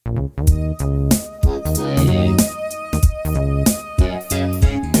Hey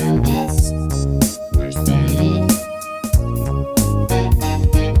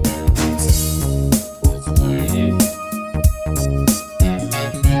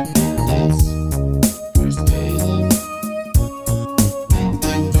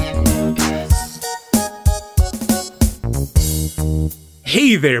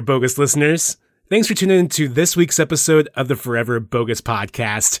there, bogus listeners. Thanks for tuning in to this week's episode of the Forever Bogus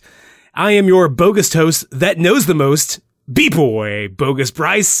Podcast. I am your bogus host that knows the most, B-Boy Bogus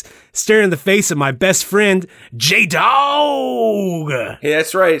Bryce, staring in the face of my best friend, J-Dog. Hey,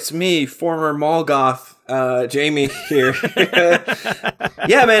 that's right. It's me, former mall goth, Jamie here.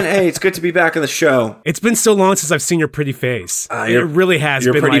 Yeah, man. Hey, it's good to be back on the show. It's been so long since I've seen your pretty face. It really has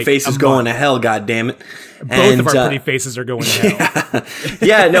been. Your pretty like face is going to hell, goddammit. Both of our pretty faces are going to hell.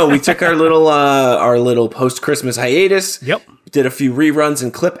 Yeah, no, we took our little post-Christmas hiatus. Yep. Did a few reruns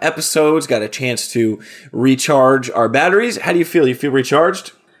and clip episodes. Got a chance to recharge our batteries. How do you feel? You feel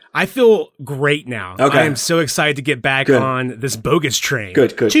recharged? I feel great now. Okay. I am so excited to get back on this bogus train.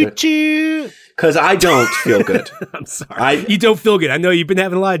 Good. Choo-choo. Because I don't feel good. I'm sorry. You don't feel good. I know you've been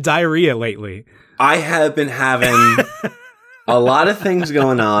having a lot of diarrhea lately. I have been having a lot of things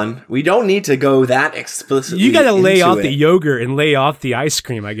going on. We don't need to go that explicitly. You got to lay off the yogurt and lay off the ice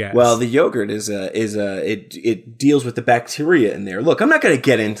cream, I guess. Well, the yogurt it deals with the bacteria in there. Look, I'm not going to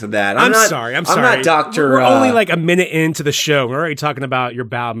get into that. I'm sorry. I'm not Doctor. We're only like a minute into the show. We're already talking about your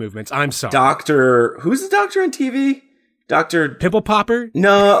bowel movements. I'm sorry. Who's the doctor on TV? Dr. Pimple Popper?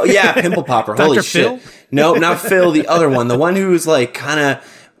 No, yeah, Pimple Popper. Holy Dr. Phil? shit. No, not Phil, the other one. The one who's like kind of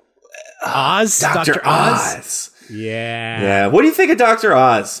Oz? Dr. Oz. Yeah. Yeah. What do you think of Dr.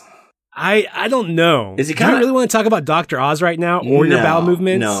 Oz? I don't know. Is he Do you really want to talk about Dr. Oz right now or your bowel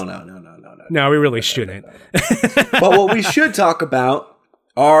movements? No. No, we really shouldn't. But what we should talk about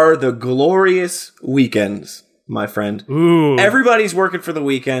are the glorious weekends, my friend. Ooh. Everybody's working for the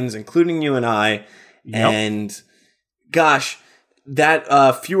weekends, including you and I. Yep. And gosh, that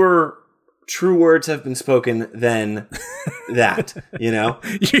fewer true words have been spoken than that, you know?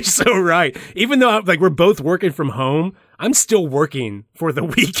 You're so right. Even though we're both working from home, I'm still working for the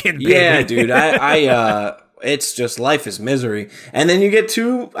weekend, baby. Yeah, dude. I it's just life is misery. And then you get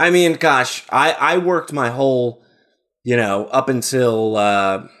to, I mean, gosh, I worked my whole, up until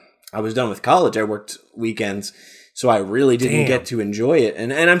I was done with college. I worked weekends. So I really didn't get to enjoy it.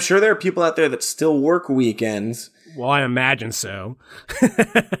 And I'm sure there are people out there that still work weekends. Well, I imagine so.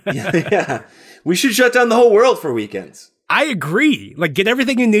 Yeah. We should shut down the whole world for weekends. I agree. Like, get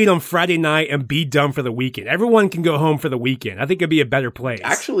everything you need on Friday night and be done for the weekend. Everyone can go home for the weekend. I think it'd be a better place.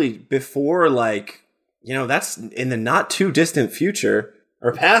 Actually, before, that's in the not too distant future.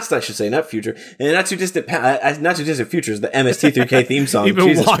 Or past, I should say, not future. And not too distant future is the MST3K theme song.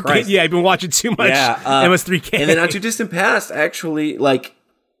 Jesus Christ. Yeah, I've been watching too much MS3K. And the not too distant past, actually,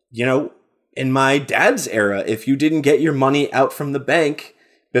 in my dad's era, if you didn't get your money out from the bank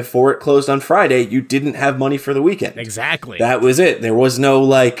before it closed on Friday, you didn't have money for the weekend. Exactly. That was it. There was no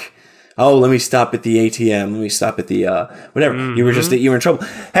let me stop at the ATM. Let me stop at the whatever. Mm-hmm. You were in trouble.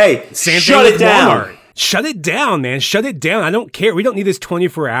 Hey, shut it down. Walmart. Shut it down, man. Shut it down. I don't care. We don't need this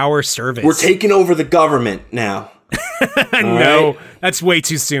 24-hour service. We're taking over the government now. No, that's way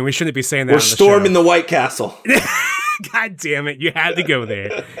too soon. We shouldn't be saying that. We're storming the White Castle. God damn it. You had to go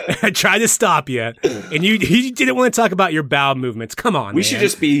there. I tried to stop you, and you didn't want to talk about your bowel movements. Come on, We should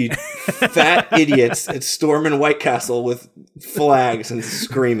just be fat idiots at storming White Castle with flags and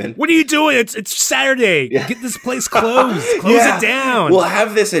screaming. What are you doing? It's Saturday. Yeah. Get this place closed. Close it down. We'll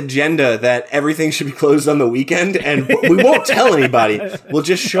have this agenda that everything should be closed on the weekend, and we won't tell anybody. We'll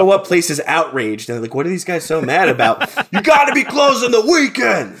just show up places outraged, and they're like, what are these guys so mad about? You gotta be closed on the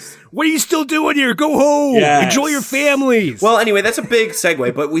weekends! What are you still doing here? Go home. Yes. Enjoy your families. Well, anyway, that's a big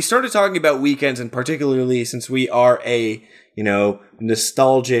segue, but we started talking about weekends, and particularly since we are a,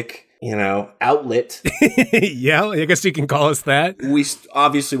 nostalgic, outlet. Yeah, I guess you can call us that. We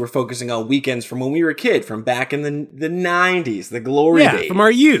obviously were focusing on weekends from when we were a kid, from back in the 90s, the glory days. From our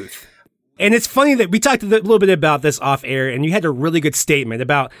youth. And it's funny that we talked a little bit about this off air, and you had a really good statement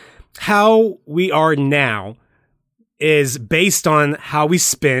about how we are now is based on how we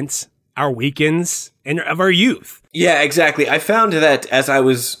spent our weekends and of our youth. Yeah, exactly. I found that as I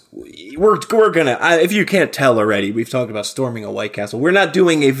was, we're gonna, if you can't tell already, we've talked about storming a White Castle. We're not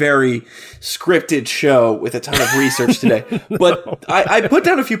doing a very scripted show with a ton of research today, but no. I put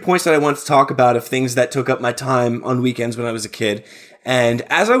down a few points that I wanted to talk about of things that took up my time on weekends when I was a kid. And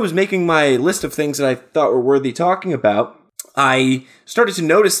as I was making my list of things that I thought were worthy talking about, I started to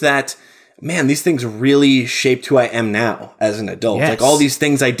notice that man, these things really shaped who I am now as an adult. Yes. Like all these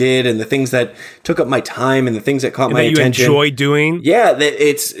things I did and the things that took up my time and the things that caught my that attention. You enjoy doing. Yeah,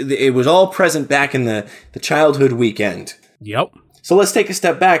 it was all present back in the childhood weekend. Yep. So let's take a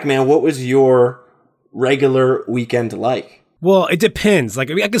step back, man. What was your regular weekend like? Well, it depends. Like,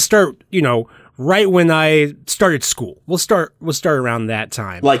 I mean, I could start, right when I started school. We'll start around that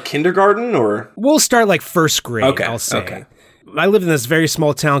time. Like kindergarten or? We'll start like first grade, Okay, I'll say. okay. I lived in this very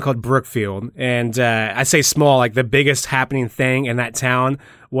small town called Brookfield, and I say small, like the biggest happening thing in that town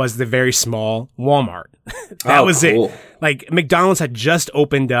was the very small Walmart. That was cool. it. Like McDonald's had just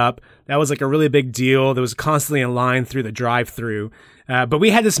opened up. That was like a really big deal. There was constantly in line through the drive-through. But we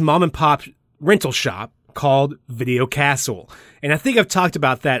had this mom and pop rental shop called Video Castle. And I think I've talked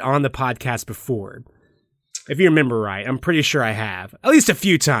about that on the podcast before. If you remember right, I'm pretty sure I have. At least a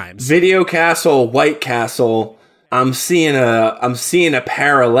few times. Video Castle, White Castle. I'm seeing a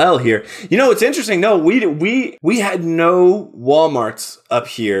parallel here. It's interesting. No, we had no Walmarts up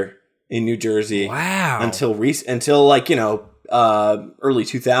here in New Jersey. Wow. Until like, early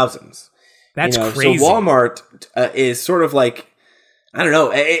 2000s. That's crazy. So Walmart is sort of like, I don't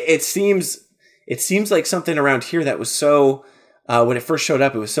know. It seems like something around here that was so, when it first showed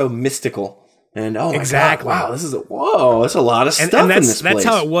up, it was so mystical. And oh my exactly. God, wow, that's a lot of stuff and in this place. That's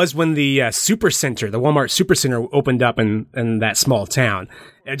how it was when the Supercenter, the Walmart Supercenter opened up in that small town.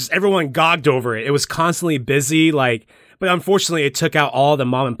 And just everyone gogged over it. It was constantly busy, but unfortunately it took out all the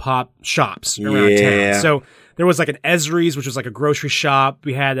mom and pop shops around town. So there was like an Ezri's, which was like a grocery shop.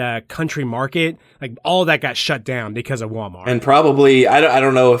 We had a country market. Like all that got shut down because of Walmart. And probably, I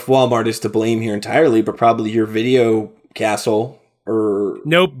don't know if Walmart is to blame here entirely, but probably your Video Castle or...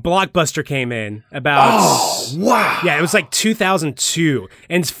 No, Blockbuster came in about... Oh, wow. Yeah, it was like 2002.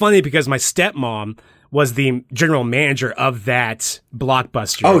 And it's funny because my stepmom was the general manager of that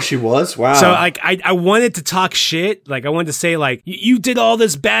Blockbuster. Oh, she was? Wow. So like I wanted to talk shit. Like I wanted to say like, you did all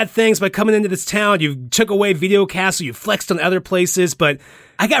this bad things by coming into this town. You took away Video Castle. You flexed on other places, but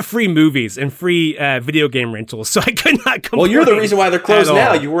I got free movies and free video game rentals, so I could not complain. Well, you're the reason why they're closed now.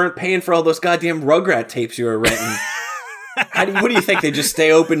 all. You weren't paying for all those goddamn Rugrat tapes you were renting. What do you think? They just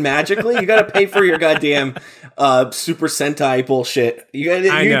stay open magically? You got to pay for your goddamn Super Sentai bullshit. You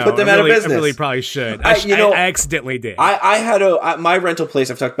put them out of business. I really probably should. I accidentally did. I had my rental place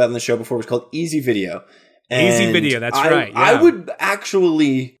I've talked about in the show before was called Easy Video. Easy Video, that's right. Yeah. I would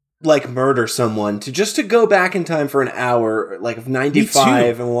actually murder someone to go back in time for an hour, like of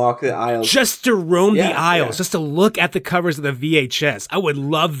 95 and walk the aisles. Just to roam the aisles, just to look at the covers of the VHS. I would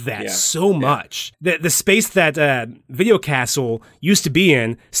love that so much. The space that Video Castle used to be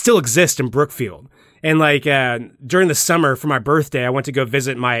in still exists in Brookfield. And during the summer for my birthday, I went to go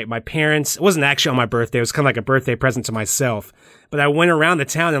visit my parents. It wasn't actually on my birthday. It was kind of like a birthday present to myself. But I went around the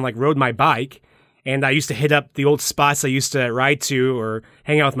town and rode my bike. And I used to hit up the old spots I used to ride to or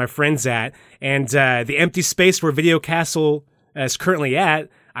hang out with my friends at. And the empty space where Video Castle is currently at,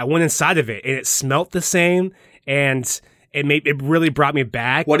 I went inside of it and it smelt the same. And it really brought me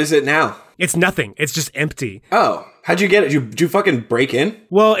back. What is it now? It's nothing. It's just empty. Oh, how'd you get it? Did you fucking break in?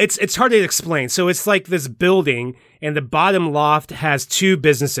 Well, it's hard to explain. So it's like this building, and the bottom loft has two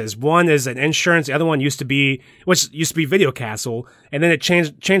businesses. One is an insurance. The other one used to be Video Castle, and then it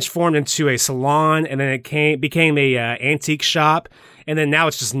transformed into a salon, and then it became a antique shop, and then now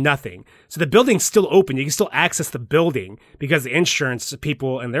it's just nothing. So the building's still open. You can still access the building because the insurance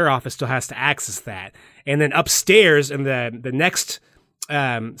people in their office still has to access that. And then upstairs in the next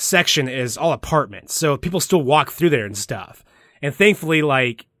section is all apartments. So people still walk through there and stuff. And thankfully,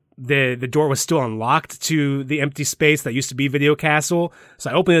 the door was still unlocked to the empty space that used to be Video Castle. So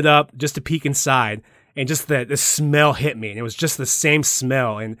I opened it up just to peek inside, and just the smell hit me. And it was just the same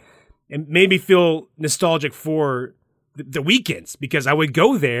smell. And it made me feel nostalgic for the weekends, because I would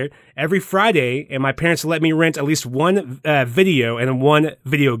go there every Friday and my parents would let me rent at least one video and one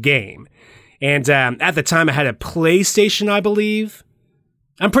video game. And at the time I had a PlayStation, I believe.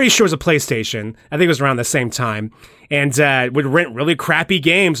 I'm pretty sure it was a PlayStation. I think it was around the same time. And would rent really crappy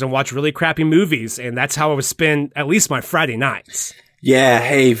games and watch really crappy movies. And that's how I would spend at least my Friday nights. Yeah,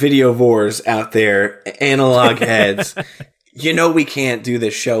 hey, videovores out there, analog heads. We can't do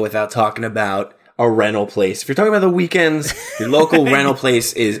this show without talking about a rental place. If you're talking about the weekends, your local rental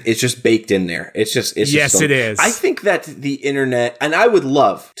place is just baked in there. It is. I think that the internet, and I would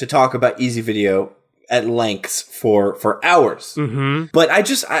love to talk about Easy Video at lengths for hours. Mm-hmm. But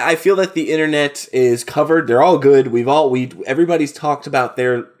I feel that the internet is covered. They're all good. Everybody's talked about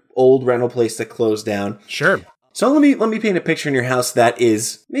their old rental place that closed down. Sure. So let me paint a picture in your house that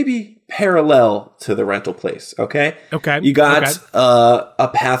is maybe parallel to the rental place. Okay. Okay. You got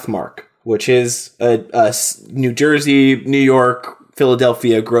a Pathmark which is a New Jersey, New York,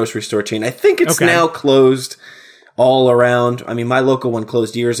 Philadelphia grocery store chain. I think it's now closed all around. I mean, my local one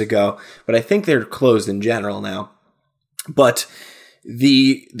closed years ago, but I think they're closed in general now. But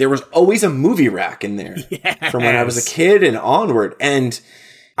there was always a movie rack in there from when I was a kid and onward. And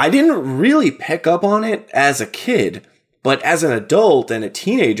I didn't really pick up on it as a kid, but as an adult and a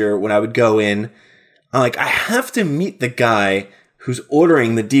teenager, when I would go in, I'm like, I have to meet the guy who's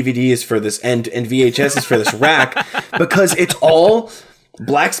ordering the DVDs for this and VHSs for this rack, because it's all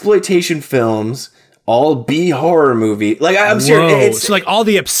blaxploitation films, all B horror movie. Like, I'm serious. It's like all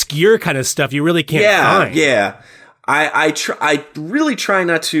the obscure kind of stuff you really can't find. Yeah. I really try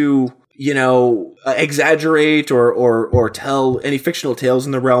not to, exaggerate or tell any fictional tales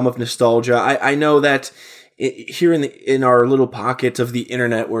in the realm of nostalgia. I know that here in our little pocket of the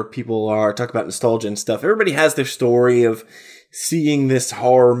internet where people are talking about nostalgia and stuff, everybody has their story of seeing this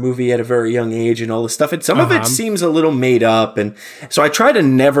horror movie at a very young age and all this stuff. And some of it seems a little made up. And so I try to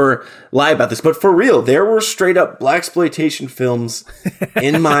never lie about this, but for real, there were straight up blaxploitation films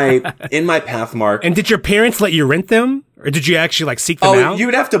in my Pathmark. And did your parents let you rent them? Or did you actually like seek them out? You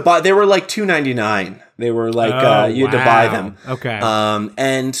would have to buy, they were like $2.99. They were like, you had to buy them. Okay.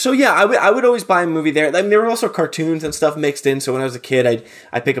 And so, yeah, I would always buy a movie there. I mean, there were also cartoons and stuff mixed in. So when I was a kid,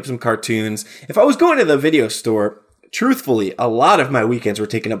 I'd pick up some cartoons. If I was going to the video store, truthfully, a lot of my weekends were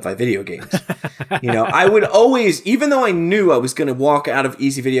taken up by video games. I would always, even though I knew I was going to walk out of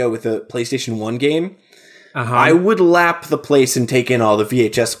Easy Video with a PlayStation 1 game, I would lap the place and take in all the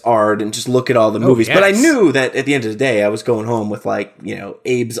VHS art and just look at all the movies. Yes. But I knew that at the end of the day, I was going home with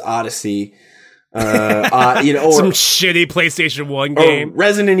Abe's Odyssey, or some shitty PlayStation 1 game.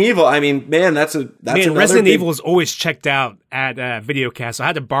 Resident Evil. I mean, man, that's Resident Evil is always checked out at Videocast. So I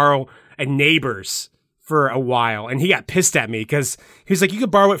had to borrow a neighbor's for a while, and he got pissed at me because he was like, you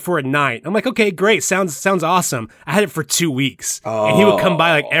could borrow it for a night. I'm like, okay, great. Sounds awesome. I had it for 2 weeks, and he would come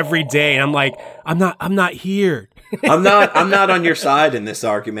by like every day, and I'm like, I'm not here. I'm not on your side in this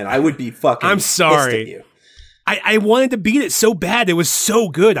argument. I would be fucking I'm sorry. pissed at you. I wanted to beat it so bad. It was so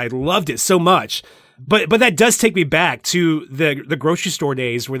good. I loved it so much. But that does take me back to the grocery store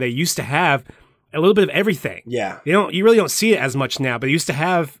days where they used to have a little bit of everything. Yeah. You really don't see it as much now, but they used to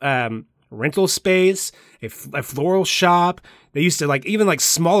have rental space, a floral shop. They used to even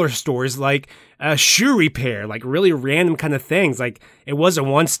smaller stores like shoe repair, like really random kind of things. Like it was a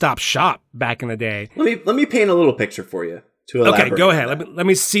one-stop shop back in the day. Let me paint a little picture for you to elaborate. Okay, go ahead. Let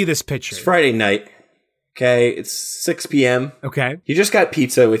me see this picture. It's Friday night. Okay, it's 6 p.m. Okay. You just got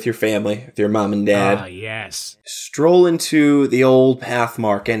pizza with your family, with your mom and dad. Ah, yes. Stroll into the old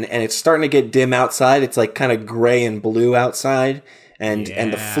Pathmark, and it's starting to get dim outside. It's like kind of gray and blue outside, and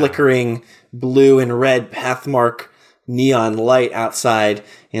the flickering blue and red Pathmark neon light outside.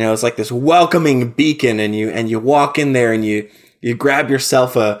 It's like this welcoming beacon, and you walk in there, and you grab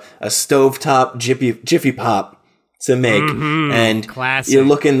yourself a stovetop Jiffy Pop to make, and classic. You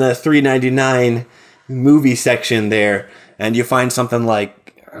look in the $3.99 movie section there, and you find something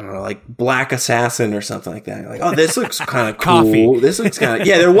like, I don't know, like Black Assassin or something like that. You're like, oh, this looks kind of cool. Coffee. This looks kind of,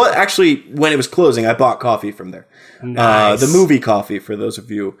 there was actually, when it was closing, I bought coffee from there. Nice. The movie coffee, for those of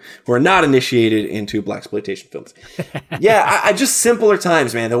you who are not initiated into blaxploitation films. I just simpler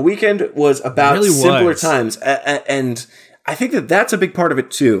times, man. The weekend was about really simpler times, and I think that's a big part of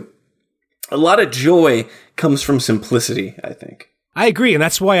it too. A lot of joy comes from simplicity, I think. I agree, and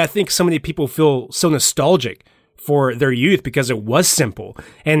that's why I think so many people feel so nostalgic for their youth, because it was simple.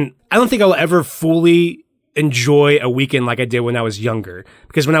 And I don't think I'll ever fully enjoy a weekend like I did when I was younger.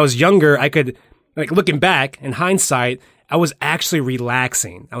 Because when I was younger, I could, looking back in hindsight, I was actually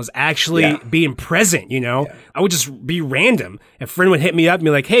relaxing. I was actually being present, I would just be random. A friend would hit me up and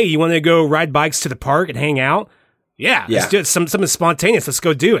be like, hey, you want to go ride bikes to the park and hang out? Yeah, let's do it. Something spontaneous. Let's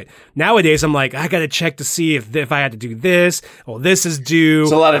go do it. Nowadays, I'm like, I got to check to see if I had to do this. Oh, this is due.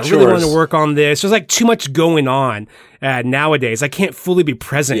 It's a lot of chores. I really want to work on this. There's too much going on nowadays. I can't fully be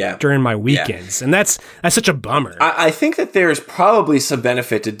present during my weekends. And that's such a bummer. I think that there's probably some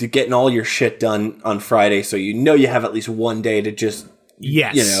benefit to getting all your shit done on Friday, so you have at least one day to just...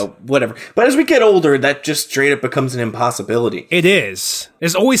 Yes. Whatever. But as we get older, that just straight up becomes an impossibility. It is.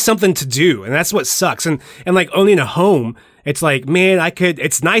 There's always something to do, and that's what sucks. And owning a home, it's like, man,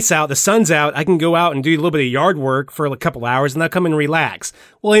 it's nice out, the sun's out, I can go out and do a little bit of yard work for a couple hours, and I'll come and relax.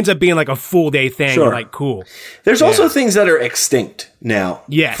 Well, it ends up being a full day thing. Sure. You're cool. There's also things that are extinct now.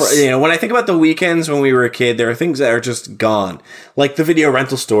 Yes. When I think about the weekends when we were a kid, there are things that are just gone. Like the video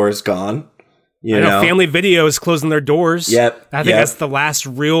rental store is gone. You I know Family Video is closing their doors. Yep. I think that's the last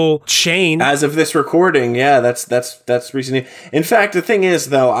real chain. As of this recording, yeah, that's recently. In fact, the thing is,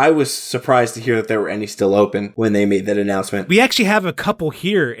 though, I was surprised to hear that there were any still open when they made that announcement. We actually have a couple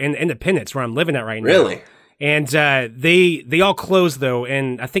here in Independence where I'm living at right now. Really? And they all closed, though,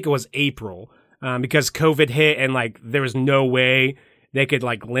 in I think it was April because COVID hit and, like, there was no way they could,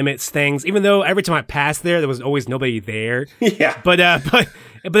 like, limit things. Even though every time I passed there was always nobody there. Yeah.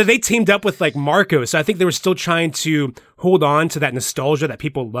 But they teamed up with, like, Marco, so I think they were still trying to hold on to that nostalgia that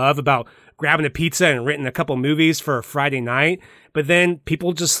people love about grabbing a pizza and renting a couple movies for a Friday night. But then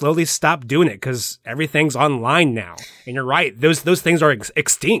people just slowly stopped doing it because everything's online now. And you're right; those things are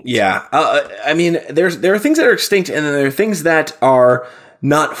extinct. Yeah, I mean, there are things that are extinct, and then there are things that are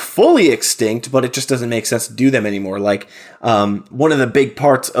not fully extinct, but it just doesn't make sense to do them anymore. Like, one of the big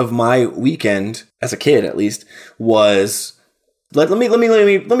parts of my weekend, as a kid at least, was let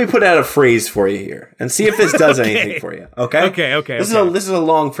me put out a phrase for you here and see if this does anything for you. Okay. This is a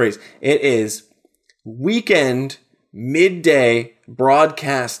long phrase. It is weekend midday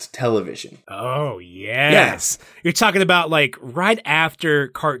broadcast television. Oh yes, You're talking about like right after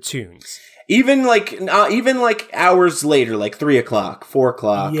cartoons. Even like hours later, like 3 o'clock, 4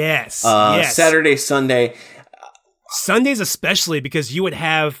 o'clock. Yes. Saturday, Sunday. Sundays especially, because you would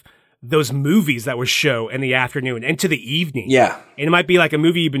have those movies that would show in the afternoon into the evening. Yeah. And it might be like a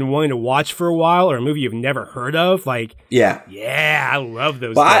movie you've been wanting to watch for a while or a movie you've never heard of. Like, yeah, I love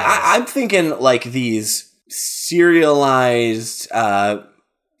those. But I'm thinking like these serialized,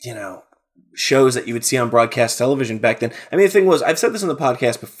 shows that you would see on broadcast television back then. I mean, the thing was, I've said this on the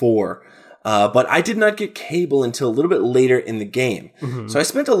podcast before, but I did not get cable until a little bit later in the game. Mm-hmm. So I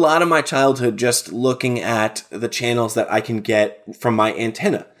spent a lot of my childhood just looking at the channels that I can get from my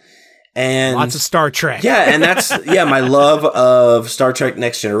antenna. And lots of Star Trek. Yeah, and that's my love of Star Trek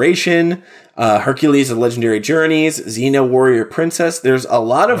Next Generation, Hercules and Legendary Journeys, Xena Warrior Princess. There's a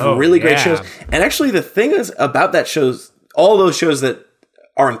lot of really great shows. And actually the thing is about that shows, all those shows that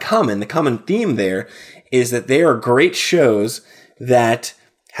are in common, the common theme there is that they are great shows that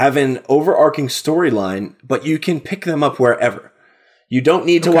have an overarching storyline, but you can pick them up wherever. You don't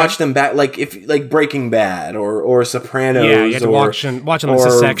need to watch them back, like Breaking Bad or Sopranos, you have to watch them as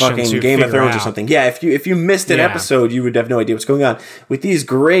a section fucking to Game of figure Thrones out. or something. Yeah, if you missed an episode, you would have no idea what's going on. With these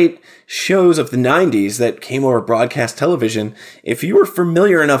great shows of the 90s that came over broadcast television, if you were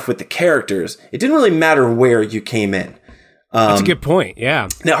familiar enough with the characters, it didn't really matter where you came in. That's a good point. Yeah.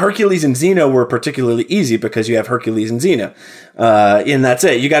 Now, Hercules and Xena were particularly easy because you have Hercules and Xena, and that's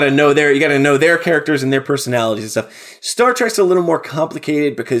it. You got to know their characters and their personalities and stuff. Star Trek's a little more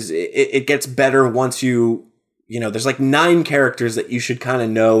complicated because it gets better once there's like 9 characters that you should kind of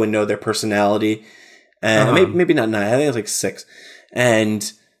know and know their personality, and maybe not 9. I think it's like 6.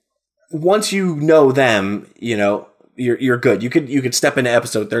 And once you know them, you're good. You could step into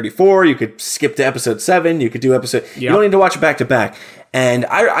episode 34. You could skip to episode 7. You could do episode. Yep. You don't need to watch it back to back. And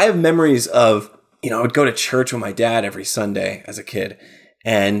I have memories of, I would go to church with my dad every Sunday as a kid,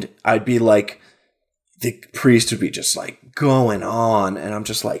 and I'd be like, the priest would be just like going on, and I'm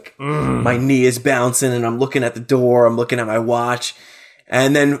just like, my knee is bouncing, and I'm looking at the door. I'm looking at my watch,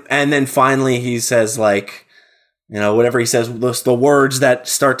 and then finally he says like, whatever he says, the words that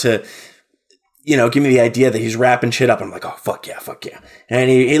start to, give me the idea that he's wrapping shit up. I'm like, oh, fuck yeah. And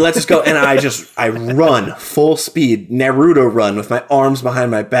he lets us go. And I run full speed, Naruto run with my arms behind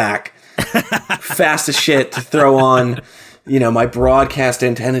my back, fast as shit to throw on, my broadcast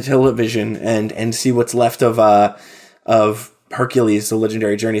antenna television and see what's left of Hercules, the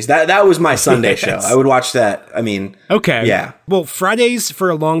Legendary Journeys. That was my Sunday show. I would watch that. I mean, okay. Yeah. Well, Fridays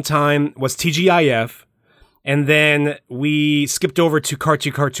for a long time was TGIF. And then we skipped over to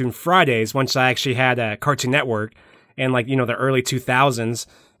Cartoon Fridays once I actually had a Cartoon Network and the early 2000s.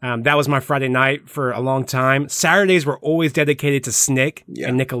 That was my Friday night for a long time. Saturdays were always dedicated to Snick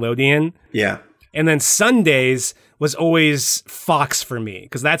and Nickelodeon. Yeah. And then Sundays was always Fox for me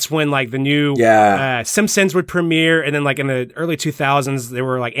because that's when the new Simpsons would premiere. And then in the early 2000s, there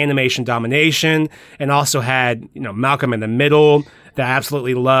were Animation Domination and also had, Malcolm in the Middle that I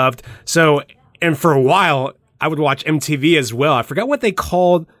absolutely loved. So... And for a while, I would watch MTV as well. I forgot what they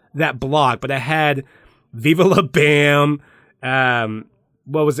called that block, but I had Viva La Bam.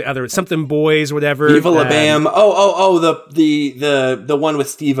 What was the other? Something Boys, whatever. Viva La Bam. The one with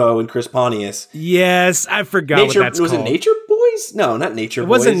Steve-O and Chris Pontius. Yes, I forgot what that's called. Was it Nature Boys? Boys? No, not Nature It Boys.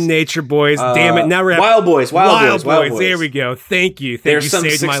 wasn't Nature Boys. Damn it! Now we're at Wild Boys. Wild Boys. There we go. Thank you. There's you some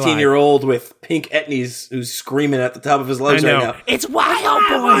saved my life. 16-year-old with pink etnies who's screaming at the top of his lungs right now. It's Wild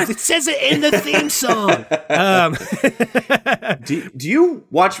Boys. It says it in the theme song. Do you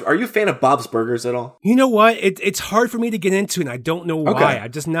watch? Are you a fan of Bob's Burgers at all? You know what? It's hard for me to get into, and I don't know why. Okay.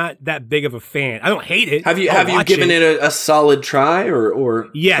 I'm just not that big of a fan. I don't hate it. Have you given it a solid try or?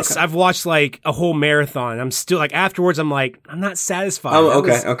 Yes, Okay. I've watched like a whole marathon. I'm still like afterwards. I'm like I'm not satisfied. Oh,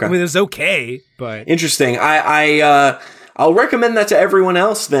 okay, I mean, it was okay, but Interesting. I'll recommend that to everyone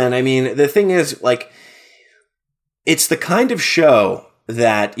else then. I mean, the thing is, like, it's the kind of show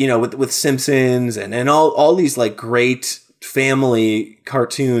that, you know, with Simpsons and all these like great family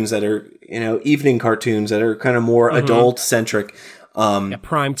cartoons that are, you know, evening cartoons that are kind of more adult centric.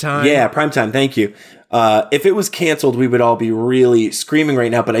 prime time. Yeah, primetime. Thank you. If it was canceled, we would all be really screaming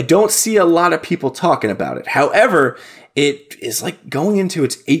right now, but I don't see a lot of people talking about it. However, it is like going into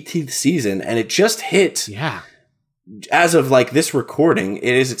its 18th season, and it just hit, as of like this recording,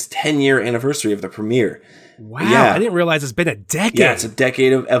 it is its 10-year anniversary of the premiere. Wow, Yeah. I didn't realize it's been a decade. Yeah, it's a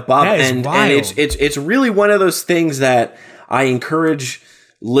decade of Bob, That is and wild. it's really one of those things that I encourage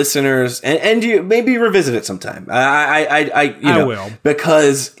listeners and you maybe revisit it sometime. I will,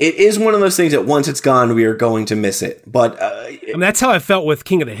 because it is one of those things that once it's gone, we are going to miss it. But I mean, that's how I felt with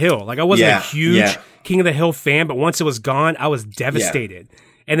King of the Hill. Like I wasn't a huge King of the Hill fan, but once it was gone, I was devastated.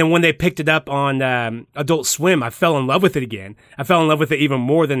 And then when they picked it up on Adult Swim, I fell in love with it again. I fell in love with it even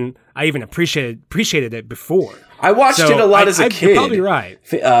more than I even appreciated it before. I watched it a lot as a kid. You're probably right.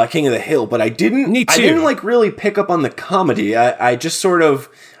 King of the Hill, but I didn't. Me too. I didn't like really pick up on the comedy. I just sort of.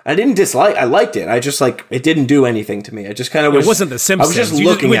 I didn't dislike. I liked it. I just like it didn't do anything to me. I just kind of was. It wasn't The Simpsons. I was just you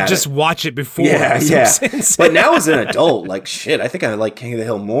looking would at just it. watch it before. Yeah, The yeah. Simpsons. But now as an adult, like shit, I think I like King of the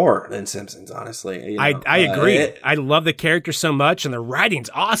Hill more than Simpsons. Honestly, you know? I agree. I love the character so much, and the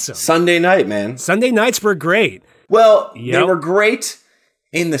writing's awesome. Sunday night, man. Sunday nights were great. Well, they Yep. were great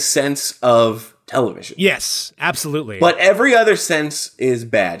in the sense of television. Yes, absolutely. But every other sense is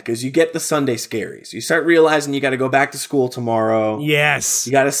bad because you get the Sunday scaries. You start realizing you got to go back to school tomorrow. yes,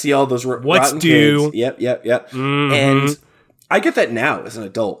 You got to see all those What's rotten due. kids. Yep. And I get that now as an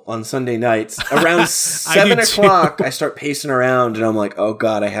adult on Sunday nights. Around 7 do o'clock, I start pacing around and I'm like, oh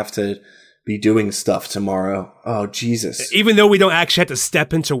God, I have to be doing stuff tomorrow. Oh, Jesus. even though we don't actually have to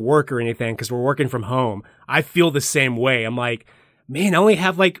step into work or anything because we're working from home, I feel the same way. I'm like, man, I only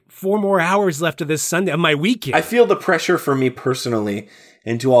have like 4 more hours left of this Sunday on my weekend. I feel the pressure for me personally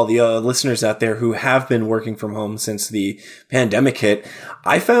and to all the listeners out there who have been working from home since the pandemic hit.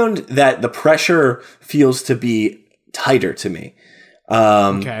 I found that the pressure feels to be tighter to me.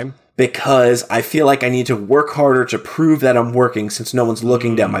 Okay. Because I feel like I need to work harder to prove that I'm working since no one's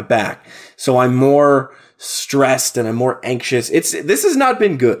looking down my back. So I'm more stressed and I'm more anxious. This has not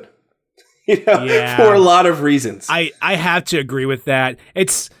been good. You know, Yeah. for a lot of reasons. I have to agree with that.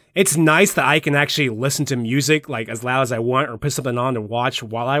 It's nice that I can actually listen to music like as loud as I want or put something on to watch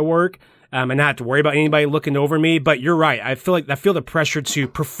while I work and not have to worry about anybody looking over me. But you're right. I feel the pressure to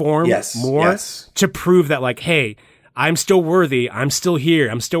perform more to prove that like, hey, I'm still worthy. I'm still here.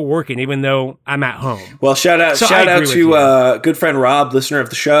 I'm still working, even though I'm at home. Well, shout out to good friend Rob, listener of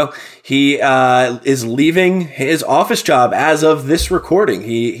the show. He is leaving his office job as of this recording.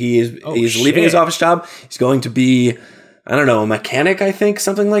 He's leaving his office job. He's going to be, I don't know, a mechanic, I think,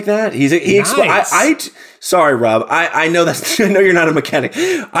 something like that. Sorry, Rob. I know I know you're not a mechanic.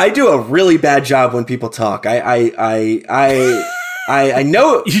 I do a really bad job when people talk. I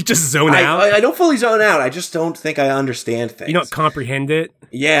know You just zone out. I don't fully zone out. I just don't think I understand things. You don't comprehend it.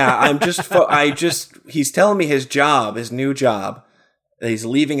 Yeah, I'm just, he's telling me his new job, that he's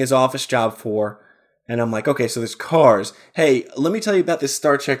leaving his office job for. And I'm like, okay, so there's cars. Hey, let me tell you about this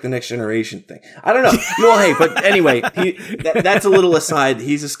Star Trek The Next Generation thing. I don't know. Well, hey, but anyway, that's a little aside.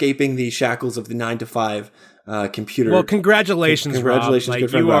 He's escaping the shackles of the 9 to 5 computer. Well, congratulations, Congratulations, Rob.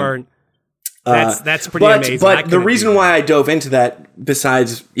 good friend you Rob. are. That's pretty amazing. But the reason why I dove into that,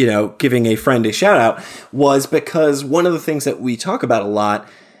 besides, you know, giving a friend a shout out, was because one of the things that we talk about a lot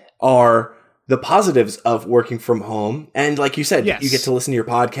are the positives of working from home. And like you said, you get to listen to your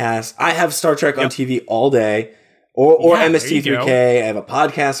podcast. I have Star Trek on TV all day. Or MST3K. I have a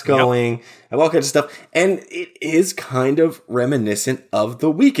podcast going. I have all kinds of stuff. And it is kind of reminiscent of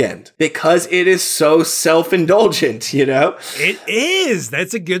The Weeknd because it is so self-indulgent, you know? It is.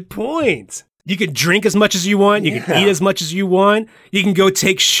 That's a good point. You can drink as much as you want. You can eat as much as you want. You can go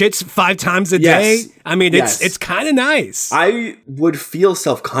take shits 5 times a day. I mean, it's kind of nice. I would feel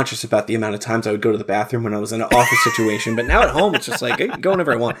self-conscious about the amount of times I would go to the bathroom when I was in an office situation. But now at home, it's just like, I can go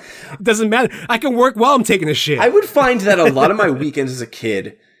whenever I want. It doesn't matter. I can work while I'm taking a shit. I would find that a lot of my weekends as a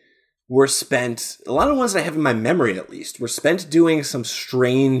kid were spent, a lot of ones I have in my memory at least, were spent doing some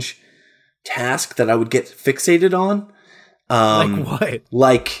strange task that I would get fixated on. Like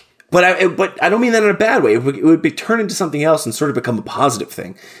what? But I don't mean that in a bad way. It would be turned into something else and sort of become a positive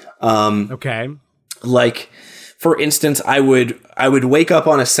thing. Okay. Like, for instance, I would wake up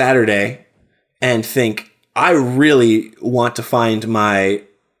on a Saturday and think, I really want to find my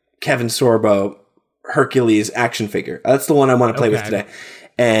Kevin Sorbo Hercules action figure. That's the one I want to play with today.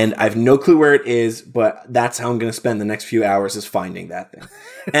 And I have no clue where it is, but that's how I'm going to spend the next few hours, is finding that thing.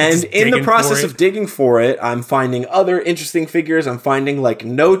 And in the process of digging for it, I'm finding other interesting figures. I'm finding like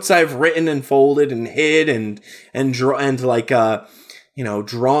notes I've written and folded and hid and draw and like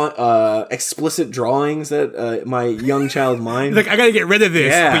explicit drawings that my young child mind. Like, I got to get rid of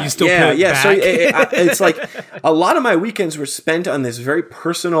this, but you still put it back. So it's like a lot of my weekends were spent on this very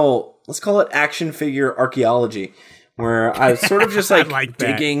personal, let's call it action figure archaeology, where I was sort of just like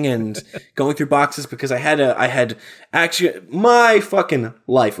digging and going through boxes, because I had my fucking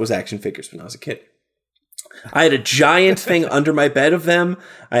life was action figures when I was a kid. I had a giant thing under my bed of them.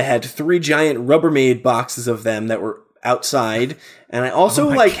 I had 3 giant Rubbermaid boxes of them that were outside. And I also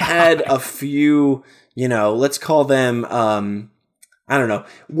had a few, let's call them, I don't know,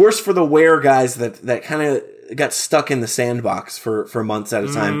 worse for the wear guys that kind of got stuck in the sandbox for months at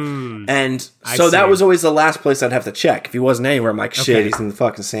a time. And so that was always the last place I'd have to check. If he wasn't anywhere, I'm like, shit, he's in the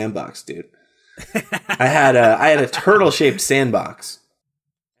fucking sandbox, dude. I had a turtle-shaped sandbox.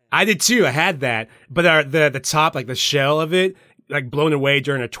 I did too. I had that. But the top, like the shell of it, like blown away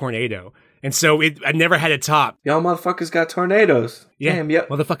during a tornado. And so I never had a top. Y'all motherfuckers got tornadoes. Yeah, damn, yep.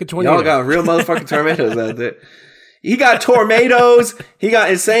 Motherfucking tornado. Y'all got real motherfucking tornadoes out there. He got tornadoes. He got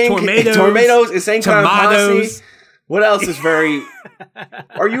insane tornadoes, insane tomatoes. What else is very?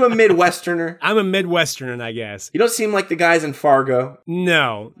 Are you a Midwesterner? I'm a Midwesterner, I guess. You don't seem like the guys in Fargo.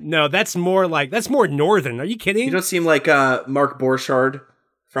 No, that's more northern. Are you kidding? You don't seem like Mark Borchardt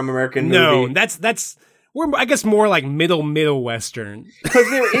from American Movie. No, that's we're, I guess, more like middle Western. Because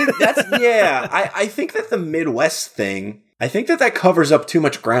I think that the Midwest thing, I think that covers up too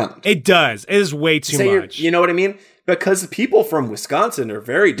much ground. It does. It is way too much. You know what I mean? Because people from Wisconsin are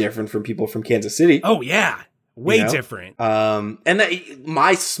very different from people from Kansas City. Oh, yeah. Way different. And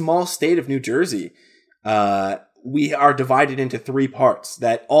my small state of New Jersey, we are divided into 3 parts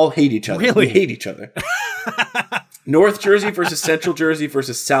that all hate each other. Really? We hate each other. North Jersey versus Central Jersey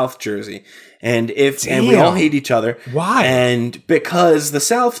versus South Jersey. And we all hate each other. Why? And because the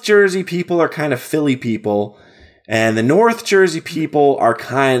South Jersey people are kind of Philly people, and the North Jersey people are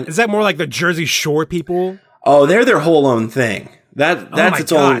Is that more like the Jersey Shore people? Oh, they're their whole own thing. That's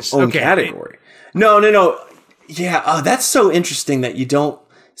its own category. No. Yeah, that's so interesting that you don't.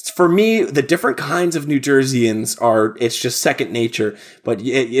 For me, the different kinds of New Jerseyans it's just second nature, but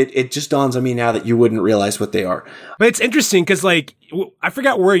it just dawns on me now that you wouldn't realize what they are. But it's interesting because, like, I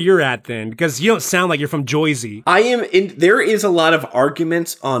forgot where you're at then, because you don't sound like you're from Jersey. There is a lot of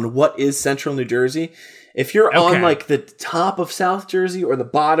arguments on what is Central New Jersey. If you're on like the top of South Jersey or the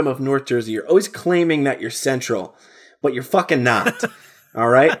bottom of North Jersey, you're always claiming that you're central, but you're fucking not. All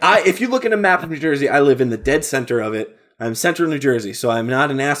right. If you look at a map of New Jersey, I live in the dead center of it. I'm Central New Jersey, so I'm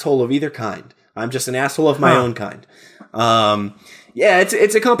not an asshole of either kind. I'm just an asshole of my own kind.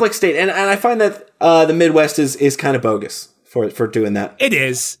 It's a complex state, and I find that the Midwest is kind of bogus for doing that. It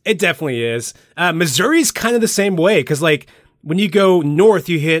is. It definitely is. Missouri's kind of the same way, because like when you go north,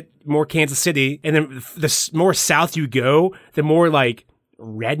 you hit more Kansas City, and then the more south you go, the more like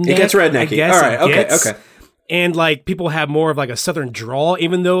redneck. It gets rednecky. I guess. All right. Okay. And like people have more of like a southern drawl,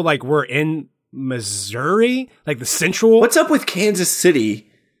 even though like we're in Missouri, like the central. What's up with Kansas City?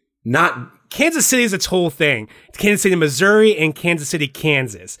 Kansas City is its whole thing. It's Kansas City, Missouri, and Kansas City,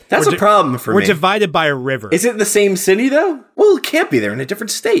 Kansas. That's a problem for me. We're divided by a river. Is it the same city though? Well, it can't be. They're in a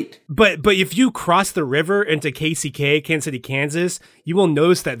different state. But if you cross the river into KCK, Kansas City, Kansas, you will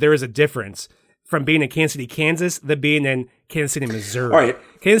notice that there is a difference from being in Kansas City, Kansas, than being in Kansas City, Missouri. All right.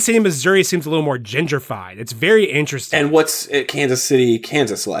 Kansas City, Missouri seems a little more gentrified. It's very interesting. And what's Kansas City,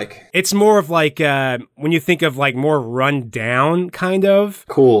 Kansas like? It's more of like when you think of like more run down kind of.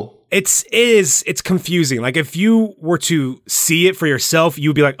 Cool. It's confusing. Like if you were to see it for yourself,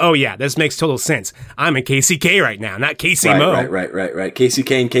 you'd be like, oh yeah, this makes total sense. I'm in KCK right now, not KC Mo. Right.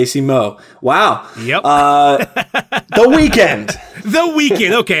 KCK and KC Mo. Wow. Yep. The Weeknd. The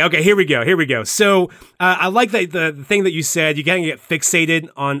Weeknd. Okay. Here we go. So I like that the thing that you said. You gotta get fixated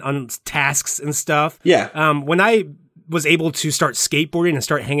on tasks and stuff. Yeah. When I was able to start skateboarding and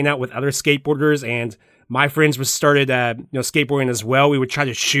start hanging out with other skateboarders, and my friends started skateboarding as well, we would try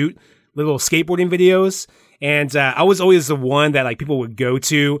to shoot little skateboarding videos, and I was always the one that like people would go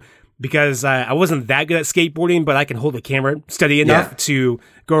to because I wasn't that good at skateboarding, but I can hold a camera steady enough to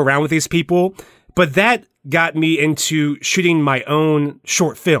go around with these people. But that got me into shooting my own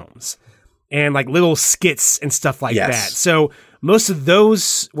short films and like little skits and stuff like that. So most of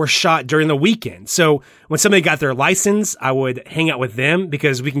those were shot during the weekend. So when somebody got their license, I would hang out with them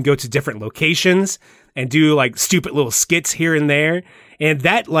because we can go to different locations and do like stupid little skits here and there. And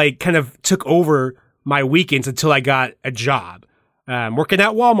that like kind of took over my weekends until I got a job. Working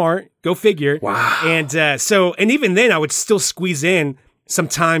at Walmart, go figure. Wow. And and even then I would still squeeze in some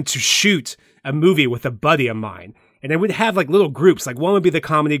time to shoot a movie with a buddy of mine. And I would have like little groups. Like one would be the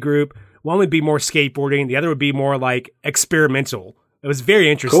comedy group, one would be more skateboarding, the other would be more like experimental. It was very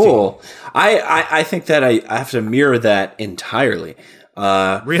interesting. Cool. I think that I have to mirror that entirely.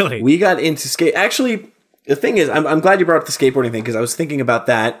 Really? We got into skate. Actually, the thing is, I'm glad you brought up the skateboarding thing because I was thinking about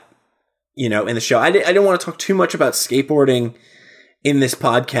that, in the show. I didn't want to talk too much about skateboarding in this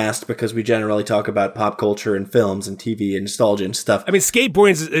podcast because we generally talk about pop culture and films and TV and nostalgia and stuff. I mean,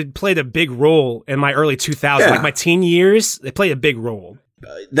 skateboarding played a big role in my early 2000s. Yeah. Like my teen years, they played a big role.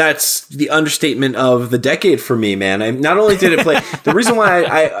 That's the understatement of the decade for me, man. Not only did it play, the reason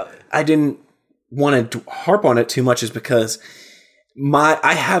why I didn't want to harp on it too much is because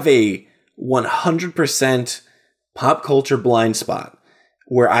I have a 100% pop culture blind spot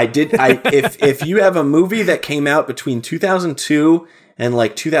where if you have a movie that came out between 2002 and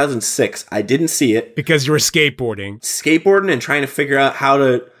like 2006, I didn't see it because you were skateboarding and trying to figure out how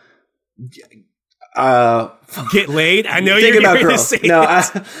to get laid. I know you're going to say no,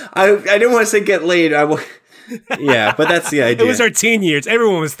 I didn't want to say get laid. Yeah, but that's the idea. It was our teen years.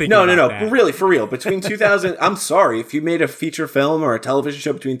 Everyone was thinking No, that. Really, for real. Between 2000, I'm sorry, if you made a feature film or a television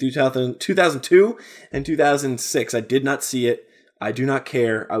show between 2002 and 2006, I did not see it. I do not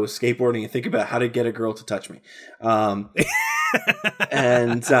care. I was skateboarding and thinking about how to get a girl to touch me. And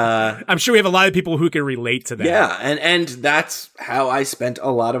I'm sure we have a lot of people who can relate to that. Yeah, and that's how I spent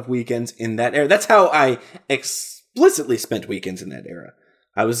a lot of weekends in that era. That's how I explicitly spent weekends in that era.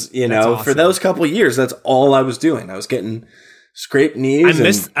 I was, awesome. For those couple of years, that's all I was doing. I was getting scraped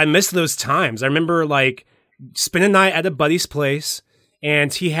knees. I missed those times. I remember like spending a night at a buddy's place,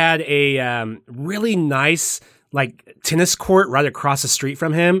 and he had a really nice like tennis court right across the street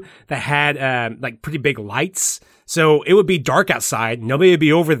from him that had like pretty big lights. So it would be dark outside. Nobody would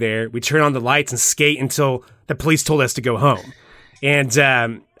be over there. We'd turn on the lights and skate until the police told us to go home. And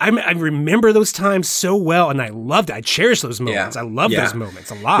I remember those times so well, and I loved it. I cherish those moments. I love those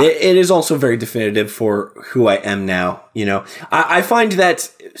moments a lot. It is also very definitive for who I am now. I find that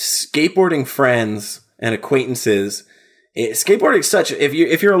skateboarding friends and acquaintances, skateboarding such. If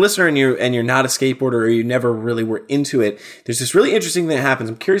you're a listener and you're not a skateboarder or you never really were into it, there's this really interesting thing that happens.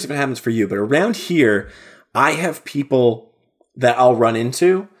 I'm curious if it happens for you, but around here, I have people that I'll run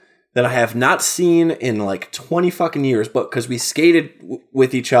into that I have not seen in like 20 fucking years, but because we skated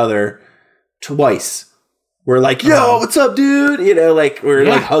with each other twice. We're like, yo, what's up, dude? Like we're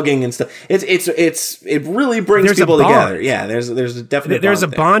like hugging and stuff. It really brings people together. Yeah, there's a definite there's a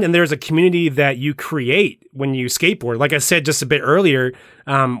bond, and there's a community that you create when you skateboard. Like I said just a bit earlier,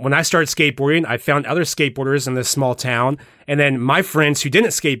 when I started skateboarding, I found other skateboarders in this small town, and then my friends who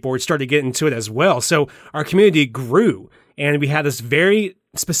didn't skateboard started getting into it as well. So our community grew, and we had this very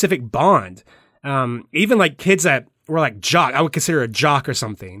specific bond. Even like kids that were like jock, I would consider a jock or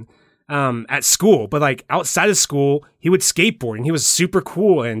something. At school, but like outside of school, he would skateboard and he was super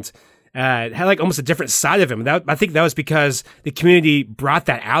cool and had like almost a different side of him. I think that was because the community brought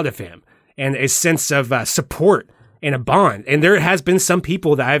that out of him and a sense of support and a bond. And there has been some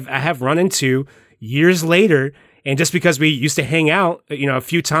people that I have run into years later, and just because we used to hang out, a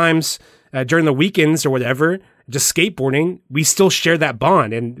few times during the weekends or whatever, just skateboarding, we still share that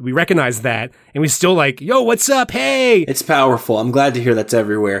bond and we recognize that, and we still like, yo, what's up? Hey, it's powerful. I'm glad to hear that's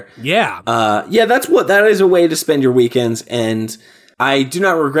everywhere. Yeah. That is a way to spend your weekends. And I do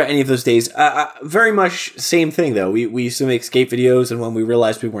not regret any of those days. Very much same thing though. We used to make skate videos, and when we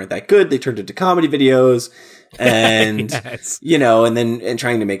realized we weren't that good, they turned into comedy videos and, and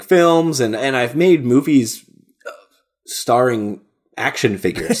trying to make films. And I've made movies starring action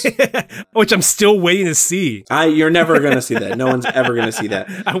figures. Which I'm still waiting to see. You're never going to see that. No one's ever going to see that.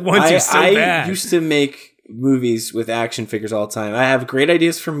 I want to so bad. I used to make movies with action figures all the time. I have great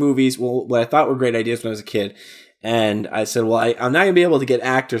ideas for movies. Well, what I thought were great ideas when I was a kid. And I said, well, I'm not going to be able to get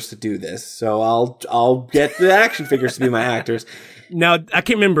actors to do this. So I'll get the action figures to be my actors. Now, I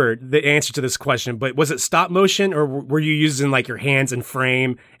can't remember the answer to this question, but was it stop motion or were you using like your hands in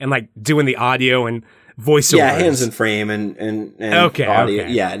frame and like doing the audio and voiceovers? Yeah, hands in frame and okay, audio.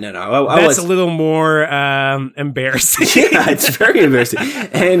 Okay. Yeah, no. That's a little more embarrassing. Yeah, it's very embarrassing.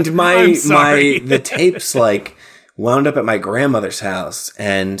 And the tapes like wound up at my grandmother's house,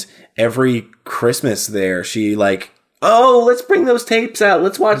 and every Christmas there, she like, oh, let's bring those tapes out.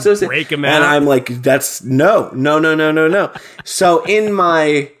 Let's watch those. Break them out. And I'm like, that's no. So in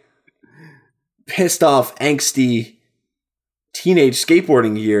my pissed off, angsty teenage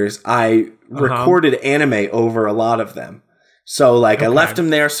skateboarding years, I recorded anime over a lot of them. So like I left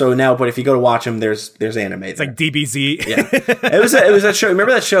them there. So now, but if you go to watch them, there's anime. It's like DBZ. Yeah, it was that show.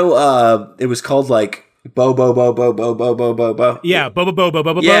 Remember that show? It was called like Bo. Yeah,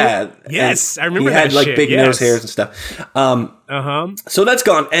 Bo. Yeah, yes, I remember. He had that like shit. big nose hairs and stuff. So that's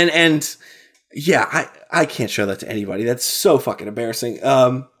gone, and yeah, I can't show that to anybody. That's so fucking embarrassing.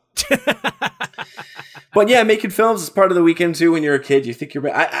 But yeah, making films is part of the weekend too. When you're a kid, you think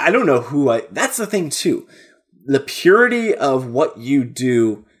you're. I don't know who I. That's the thing too. The purity of what you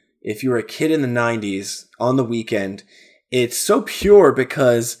do if you were a kid in the 90s on the weekend, it's so pure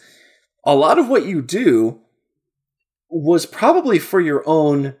because a lot of what you do was probably for your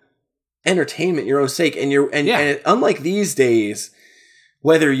own entertainment, your own sake, and unlike these days,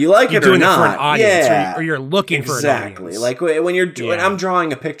 whether you like it or not, for an audience, or you're looking for an audience. Exactly. Like when you're doing, I'm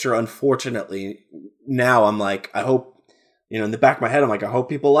drawing a picture. Unfortunately, now I'm like, I hope. In the back of my head, I'm like, I hope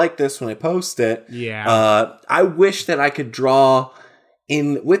people like this when I post it. Yeah. I wish that I could draw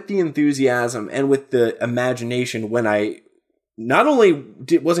with the enthusiasm and with the imagination when I not only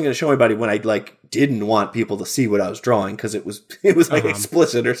wasn't going to show anybody when I like didn't want people to see what I was drawing because it was like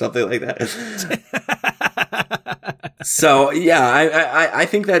explicit or something like that. So yeah, I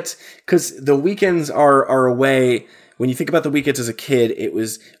think that's because the weekends are a way. When you think about the weekends as a kid, it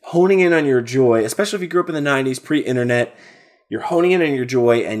was honing in on your joy, especially if you grew up in the 90s, pre-internet. You're honing in on your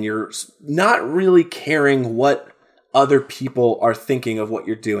joy and you're not really caring what other people are thinking of what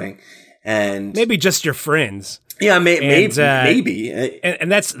you're doing. And maybe just your friends. Yeah, maybe. And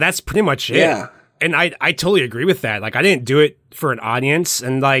that's pretty much it. Yeah. And I totally agree with that. Like, I didn't do it for an audience.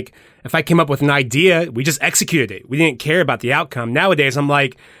 And like, if I came up with an idea, we just executed it. We didn't care about the outcome. Nowadays, I'm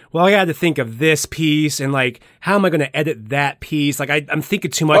like, well, I got to think of this piece and like, how am I going to edit that piece? Like, I'm thinking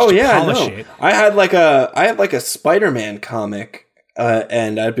too much to polish it. I had like a Spider-Man comic,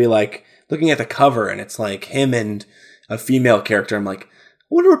 and I'd be like looking at the cover, and it's like him and a female character. I'm like, I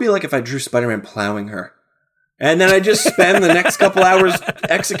wonder what it'd be like if I drew Spider-Man plowing her, and then I just spend the next couple hours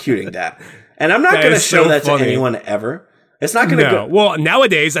executing that. And I'm not going to show that to anyone ever. It's not going to go. Well,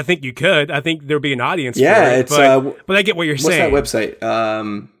 nowadays, I think you could. I think there'd be an audience for it. But I get what you're saying. What's that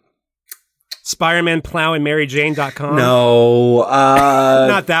website? SpidermanPlowandMaryJane.com? No.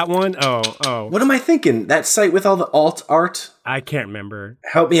 Not that one? Oh. What am I thinking? That site with all the alt art? I can't remember.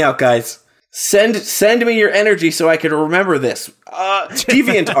 Help me out, guys. Send me your energy so I can remember this.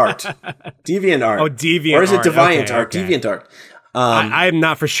 DeviantArt. DeviantArt. Oh, DeviantArt. Or is it DeviantArt? Okay. DeviantArt. I'm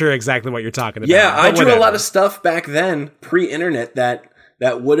not for sure exactly what you're talking about. Yeah, I drew a lot of stuff back then, pre-internet,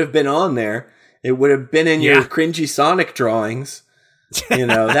 that would have been on there. It would have been in your cringy Sonic drawings.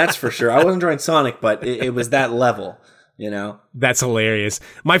 That's for sure. I wasn't drawing Sonic, but it was that level, That's hilarious.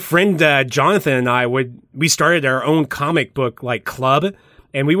 My friend Jonathan and I we started our own comic book like club,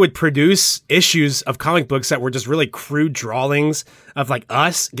 and we would produce issues of comic books that were just really crude drawings of like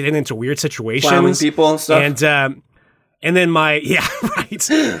us getting into weird situations. Plowing people and stuff. And then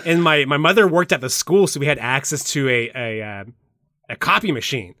And my mother worked at the school, so we had access to a copy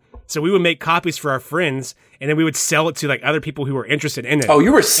machine. So we would make copies for our friends, and then we would sell it to like other people who were interested in it. Oh,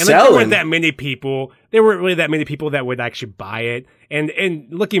 you were selling? There weren't that many people. There weren't really that many people that would actually buy it. And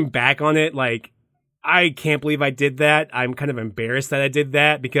looking back on it, like, I can't believe I did that. I'm kind of embarrassed that I did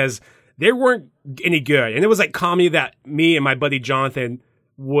that because they weren't any good. And it was like comedy that me and my buddy Jonathan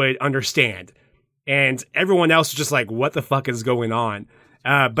would understand. And everyone else was just like, what the fuck is going on?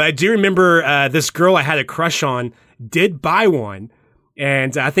 But I do remember this girl I had a crush on did buy one.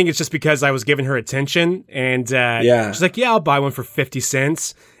 And I think it's just because I was giving her attention. And she's like, yeah, I'll buy one for 50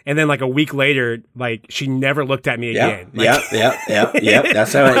 cents. And then like a week later, like she never looked at me again. Like, Yeah.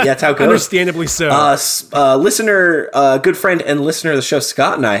 That's how it goes. Understandably so. Good friend and listener of the show,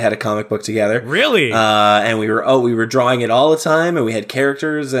 Scott and I had a comic book together. Really? And we were drawing it all the time, and we had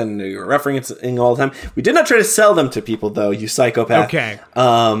characters, and we were referencing all the time. We did not try to sell them to people, though. You psychopath. Okay.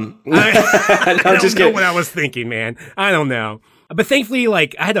 I don't know what I was thinking, man. I don't know. But thankfully,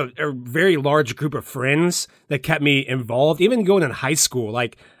 like, I had a very large group of friends that kept me involved. Even going in high school,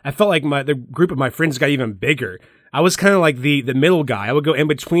 like, I felt like the group of my friends got even bigger. I was kind of like the middle guy. I would go in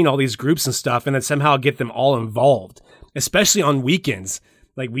between all these groups and stuff and then somehow get them all involved, especially on weekends.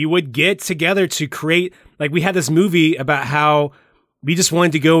 Like, we would get together to create, like, we had this movie about how we just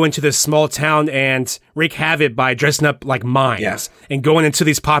wanted to go into this small town and wreak havoc by dressing up like mimes and going into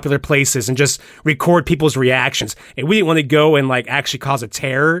these popular places and just record people's reactions. And we didn't want to go and like actually cause a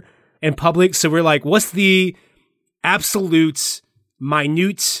terror in public. So we're like, what's the absolute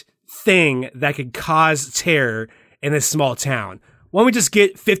minute thing that could cause terror in this small town? Why don't we just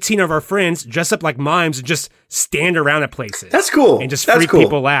get 15 of our friends, dress up like mimes, and just stand around at places? That's cool. And just freak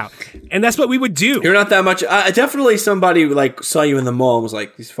people out. And that's what we would do. You're not that much. Definitely somebody like saw you in the mall and was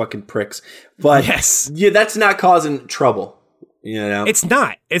like, these fucking pricks. But yeah, that's not causing trouble. You know? It's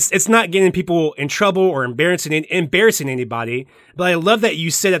not. It's not getting people in trouble or embarrassing anybody. But I love that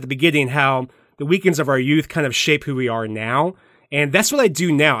you said at the beginning how the weekends of our youth kind of shape who we are now. And that's what I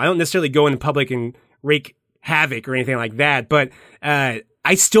do now. I don't necessarily go in public and wreak havoc or anything like that, but I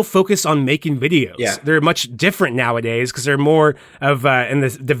still focus on making videos. Yeah. They're much different nowadays because they're more of in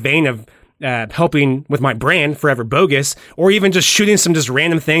the vein of helping with my brand, Forever Bogus, or even just shooting some just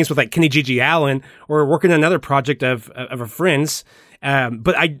random things with like Kenny G. Allen or working on another project of a friend's.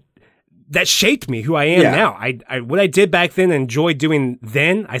 But that shaped me who I am now. I what I did back then and enjoyed doing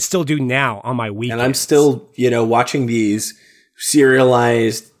then, I still do now on my weekends. And I'm still, watching these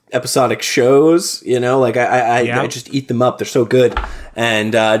serialized episodic shows, like I just eat them up. They're so good.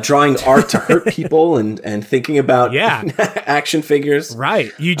 And drawing art to hurt people and thinking about action figures.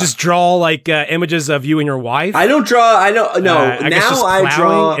 Right. You just draw like images of you and your wife. I don't draw. I don't. No. Now I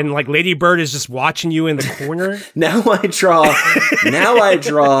draw. And like Lady Bird is just watching you in the corner. Now I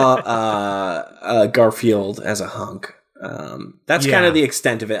draw Garfield as a hunk. That's kind of the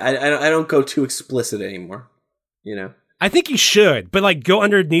extent of it. I don't go too explicit anymore. I think you should, but like go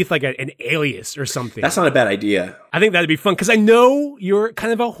underneath like an alias or something. That's not a bad idea. I think that'd be fun because I know you're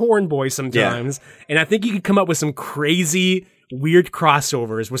kind of a horn boy sometimes, and I think you could come up with some crazy, weird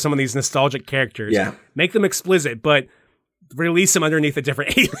crossovers with some of these nostalgic characters. Yeah, make them explicit, but release them underneath a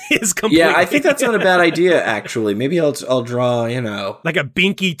different alias. Completely. Yeah, I think that's not a bad idea. Actually, maybe I'll draw like a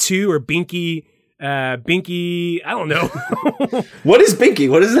Binky 2 or Binky. I don't know. What is Binky?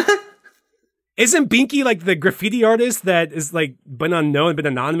 What is that? Isn't Binky like the artist that is like been unknown, been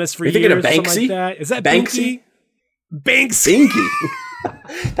anonymous for years? You're thinking of Banksy? Like that? Is that Banksy? Banksy.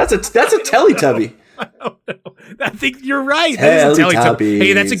 Binky. That's a Teletubby. I don't know. I think you're right. That is a Teletubby.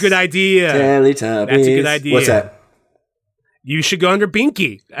 Hey, that's a good idea. Teletubbies. That's a good idea. What's that? You should go under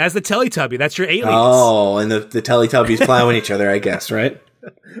Binky as the Teletubby. That's your alias. Oh, and the Teletubbies plowing each other, I guess, right?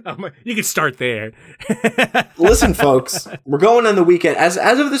 You could start there. Listen, folks, we're going on the weekend. As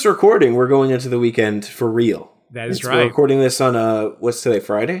of this recording, we're going into the weekend for real. That is right. We're recording this on what's today,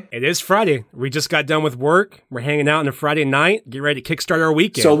 Friday? It is Friday. We just got done with work. We're hanging out on a Friday night. Get ready to kickstart our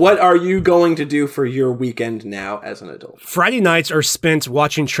weekend. So what are you going to do for your weekend now as an adult? Friday nights are spent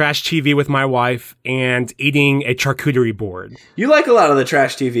watching trash TV with my wife and eating a charcuterie board. You like a lot of the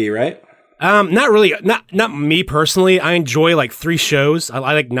trash TV, right? Not really. Not me personally. I enjoy like 3 shows. I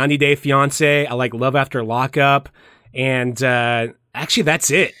like 90 Day Fiance. I like Love After Lockup, and actually that's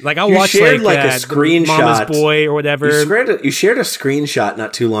it. Like I'll watch like a screenshot, Mama's Boy or whatever. You shared a screenshot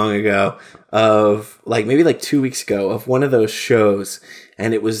not too long ago of maybe 2 weeks ago of one of those shows,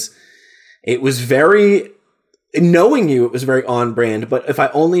 and it was very. Knowing you, it was very on brand. But if I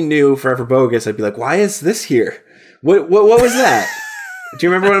only knew Forever Bogus, I'd be like, why is this here? What was that? Do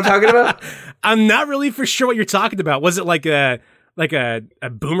you remember what I'm talking about? I'm not really for sure what you're talking about. Was it like a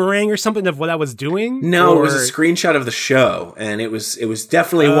boomerang or something of what I was doing? No, it was a screenshot of the show, and it was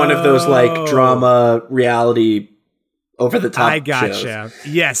definitely one of those drama reality over the top. I gotcha. Shows.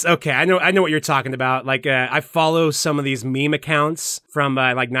 Yes, okay, I know what you're talking about. Like I follow some of these meme accounts from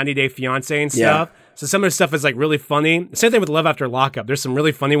 90 Day Fiance and stuff. So some of the stuff is like really funny. Same thing with Love After Lockup. There's some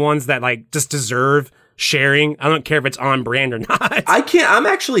really funny ones that like just deserve sharing. I don't care if it's on brand or not. I'm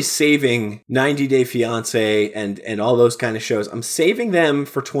actually saving 90 Day Fiancé and all those kind of shows. I'm saving them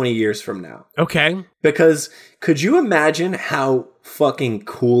for 20 years from now. Okay. Because could you imagine how fucking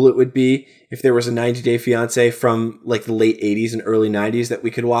cool it would be if there was a 90 Day Fiancé from like the late 80s and early 90s that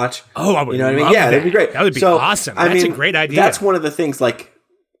we could watch? Oh, I would. You know what I mean? love Yeah, that. that'd be great. That would be awesome. That's a great idea. That's one of the things. Like,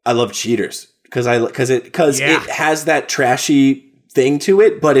 I love Cheaters because it has that trashy thing to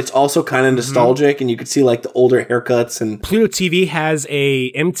it, but it's also kind of nostalgic, and you could see like the older haircuts. And Pluto TV has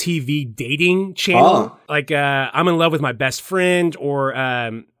a MTV dating channel, like I'm in love with my best friend, or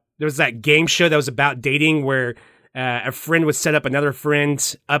there was that game show that was about dating where a friend would set up another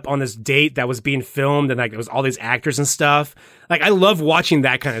friend up on this date that was being filmed, and like there was all these actors and stuff. Like I love watching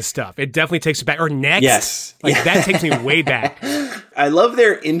that kind of stuff. It definitely takes you back. Or Next, yes, that takes me way back. I love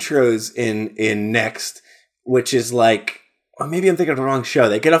their intros in Next, which is like. Or maybe I'm thinking of the wrong show.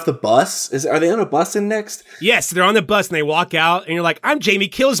 They get off the bus. Are they on a bus in Next? Yes, they're on the bus and they walk out and you're like, I'm Jamie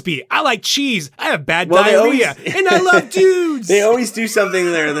Killsby. I like cheese. I have bad diarrhea. And I love dudes. They always do something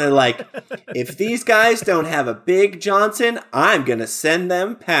there. They're like, if these guys don't have a Big Johnson, I'm going to send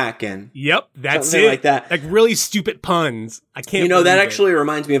them packing. Yep, that's something it. Like that. Like really stupid puns. I can't that it. actually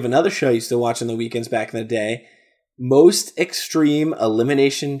reminds me of another show I used to watch on the weekends back in the day. Most Extreme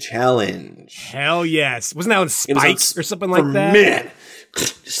Elimination Challenge. Hell yes. Wasn't that on Spike or something like that? Man.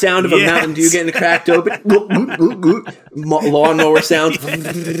 Sound of a Mountain Dew getting cracked open. Lawnmower sound.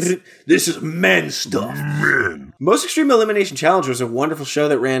 This is men stuff. Man. Most Extreme Elimination Challenge was a wonderful show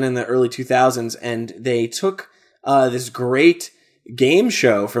that ran in the early 2000s, and they took this great game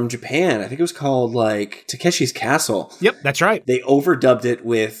show from Japan. I think it was called like Takeshi's Castle. Yep, that's right. They overdubbed it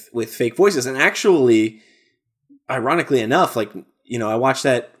with fake voices, and actually, ironically enough, like, you know, I watched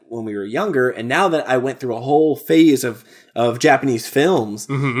that when we were younger, and now that I went through a whole phase of Japanese films,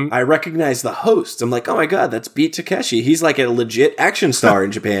 I recognize the hosts. I'm like, oh my god, that's Beat Takeshi. He's like a legit action star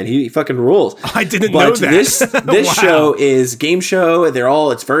in Japan. He fucking rules. I didn't know that. This Wow. show is game show.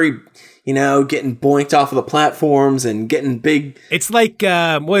 It's very, you know, getting boinked off of the platforms and getting big. It's like,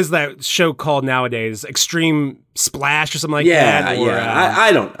 what is that show called nowadays? Extreme Splash or something like that? Or,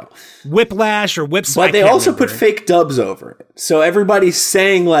 I don't know. Whiplash or Whips. But they also put fake dubs over it. So everybody's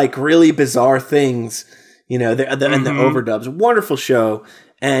saying like really bizarre things, you know, and the overdubs. Wonderful show.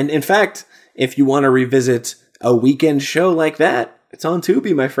 And in fact, if you want to revisit a weekend show like that, it's on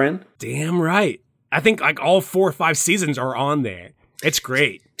Tubi, my friend. Damn right. I think like all 4 or 5 seasons are on there. It's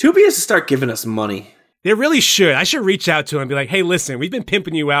great. Tubi has to start giving us money. They really should. I should reach out to them and be like, hey, listen, we've been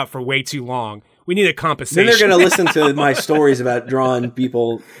pimping you out for way too long. We need a compensation. Then they're going to listen to my stories about drawing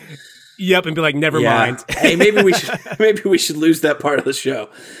people. Yep, and be like, never mind. Hey, maybe we should lose that part of the show.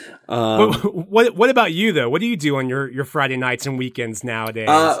 What about you though? What do you do on your Friday nights and weekends nowadays?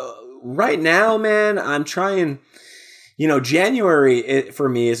 Right now, man, I'm trying. You know, January for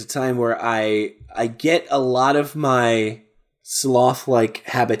me is a time where I get a lot of my sloth-like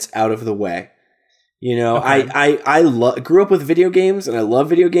habits out of the way. You know, okay. I grew up with video games and I love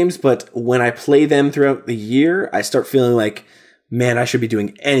video games, but when I play them throughout the year, I start feeling like, man, I should be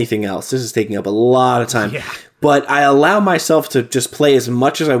doing anything else. This is taking up a lot of time. Yeah. But I allow myself to just play as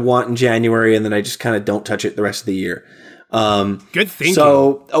much as I want in January, and then I just kind of don't touch it the rest of the year. Good thinking.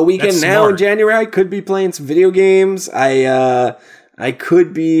 So a weekend That's now smart. in January, I could be playing some video games. I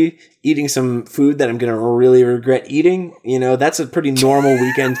could be eating some food that I'm going to really regret eating. You know, that's a pretty normal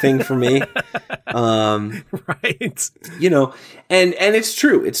weekend thing for me. Right. You know, and it's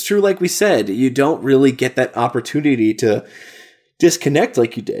true. It's true. Like we said, you don't really get that opportunity to disconnect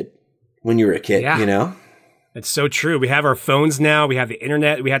like you did when you were a kid, you know? It's so true. We have our phones now. We have the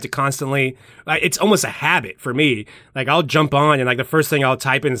internet. We have to constantly, it's almost a habit for me. Like I'll jump on and like the first thing I'll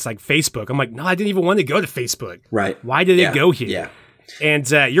type in is like Facebook. I'm like, no, I didn't even want to go to Facebook. Right. Why did it go here? Yeah. And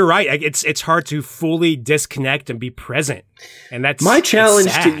you're right. It's hard to fully disconnect and be present. And that's my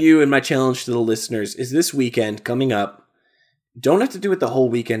challenge sad. to you and my challenge to the listeners is this weekend coming up. Don't have to do it the whole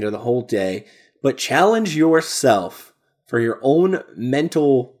weekend or the whole day, but challenge yourself for your own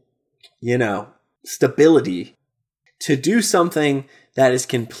mental, you know, stability to do something that is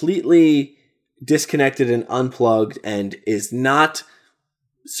completely disconnected and unplugged and is not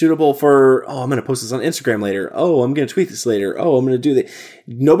suitable for, oh, I'm going to post this on Instagram later. Oh, I'm going to tweet this later. Oh, I'm going to do that.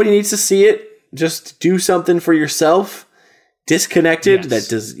 Nobody needs to see it. Just do something for yourself. Disconnected. That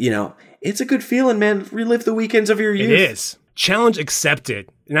does, you know, it's a good feeling, man. Relive the weekends of your youth. It is. Challenge accepted.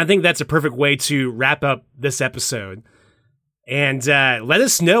 And I think that's a perfect way to wrap up this episode. And let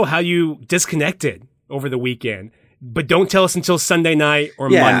us know how you disconnected over the weekend. But don't tell us until Sunday night or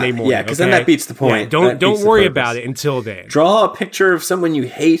Monday morning. Yeah, because then that beats the point. Yeah, don't worry about it until then. Draw a picture of someone you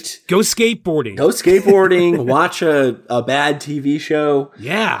hate. Go skateboarding. Watch a bad TV show.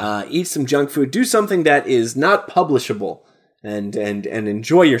 Yeah. Eat some junk food. Do something that is not publishable and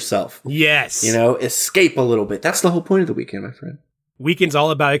enjoy yourself. Yes. Escape a little bit. That's the whole point of the weekend, my friend. Weekend's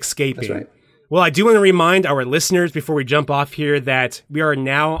all about escaping. That's right. Well, I do want to remind our listeners before we jump off here that we are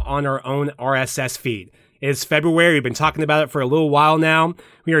now on our own RSS feed. It's February. We've been talking about it for a little while now.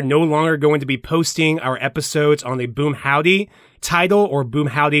 We are no longer going to be posting our episodes on the Boom Howdy title or Boom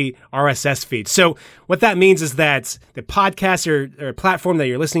Howdy RSS feed. So what that means is that the podcast or platform that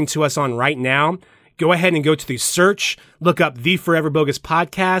you're listening to us on right now, go ahead and go to the search, look up The Forever Bogus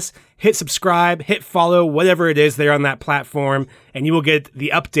Podcast, hit subscribe, hit follow, whatever it is there on that platform, and you will get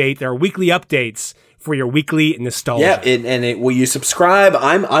the update, their weekly updates for your weekly nostalgia. Yeah, will you subscribe?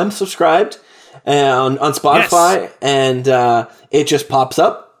 I'm subscribed on Spotify, yes. And it just pops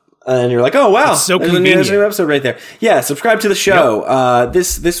up, and you're like, oh wow, it's so convenient. There's a new episode right there. Yeah, subscribe to the show. Yep.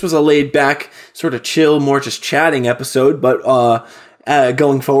 This was a laid back, sort of chill, more just chatting episode, but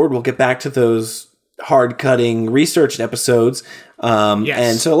going forward, we'll get back to those hard cutting, researched episodes. Yes.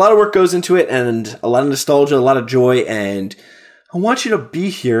 And so a lot of work goes into it, and a lot of nostalgia, a lot of joy, and I want you to be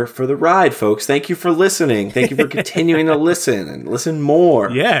here for the ride, folks. Thank you for listening. Thank you for continuing to listen and listen more.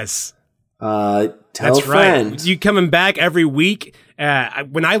 Yes. Tell That's a friend. Right. You coming back every week.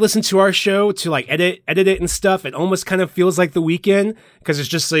 When I listen to our show to like edit it and stuff, it almost kind of feels like the weekend because it's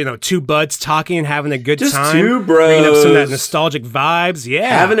just two buds talking and having a good time. Just two bros. Bringing up some of that nostalgic vibes. Yeah.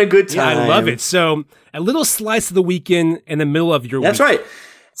 Having a good time. Yeah, I love it. So a little slice of the weekend in the middle of your week. That's right.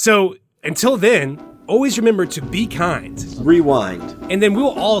 So until then, always remember to be kind. Rewind. And then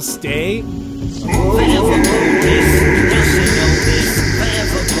we'll all stay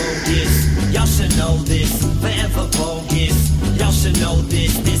Y'all should know this, forever bogus. Y'all should know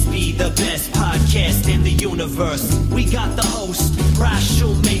this, this be the best podcast in the universe. We got the host, Bryce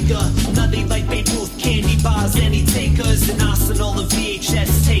Shoemaker. Nothing like Babe Ruth, candy bars, any takers, an arsenal of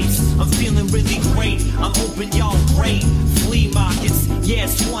VHS tapes. I'm feeling really great, I'm hoping y'all great. Flea markets, yeah,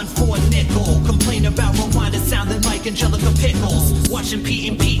 it's 1 for a nickel. Complain about rewind, it sounding like Angelica Pickles. Watching Pete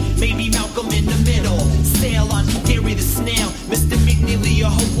and Pete, maybe Malcolm in the middle. Sail on Gary the Snail, Mr. McNeely. I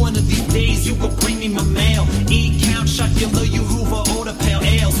hope one of these days you could bring me my mail. E-count, Shocula, you Hoover, order pale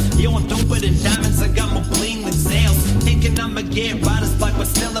ales. Yo, I'm doper than diamonds, I got more bling than sales. Thinking I'ma get riders like what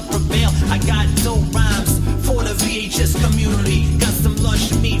Stella prevail. I got dope rhymes for the VHS community. Got some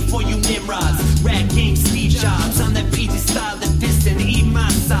lush meat for you Nimrods. Rat Game Steve Jobs, on that PT style that distant. Eat my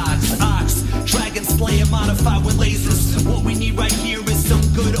socks, ox, Dragon Slayer modified with lasers. What we need right here is some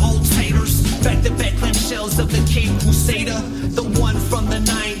good old taters. Back to back clamshells of the Cape Crusader. The one from the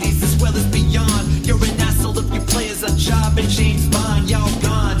 90s as well as beyond. You're an asshole if you play as a job in James Bond. Y'all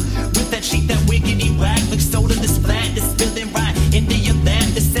gone with that sheet, that wiggity whack. Mixed soda, this flat, this spilling right into your lap.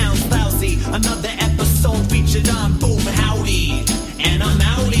 This sounds lousy. Another episode featured on Boom Howdy. And I'm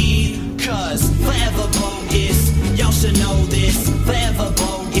outie, cause forever bogus. Y'all should know this, forever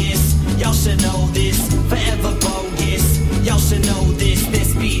bogus. Y'all should know this, forever bogus. Y'all should know this,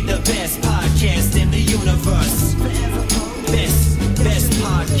 this be the best podcast in the universe. Best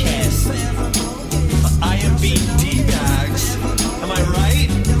podcast. IMB D-Bags. Am I right?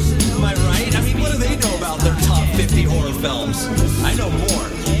 Am I right? I mean, what do they know about their top 50 horror films? I know more.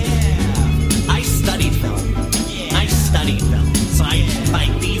 I studied film. So I, by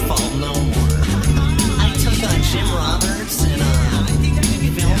default, know more. I took Jim Roberts and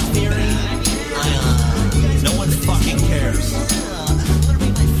film theory. No one fucking cares.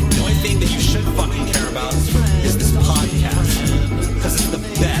 The only thing that you should fucking care about is this podcast. Because it's the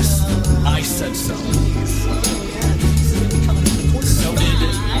best. I said so. So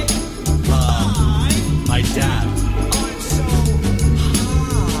did my dad.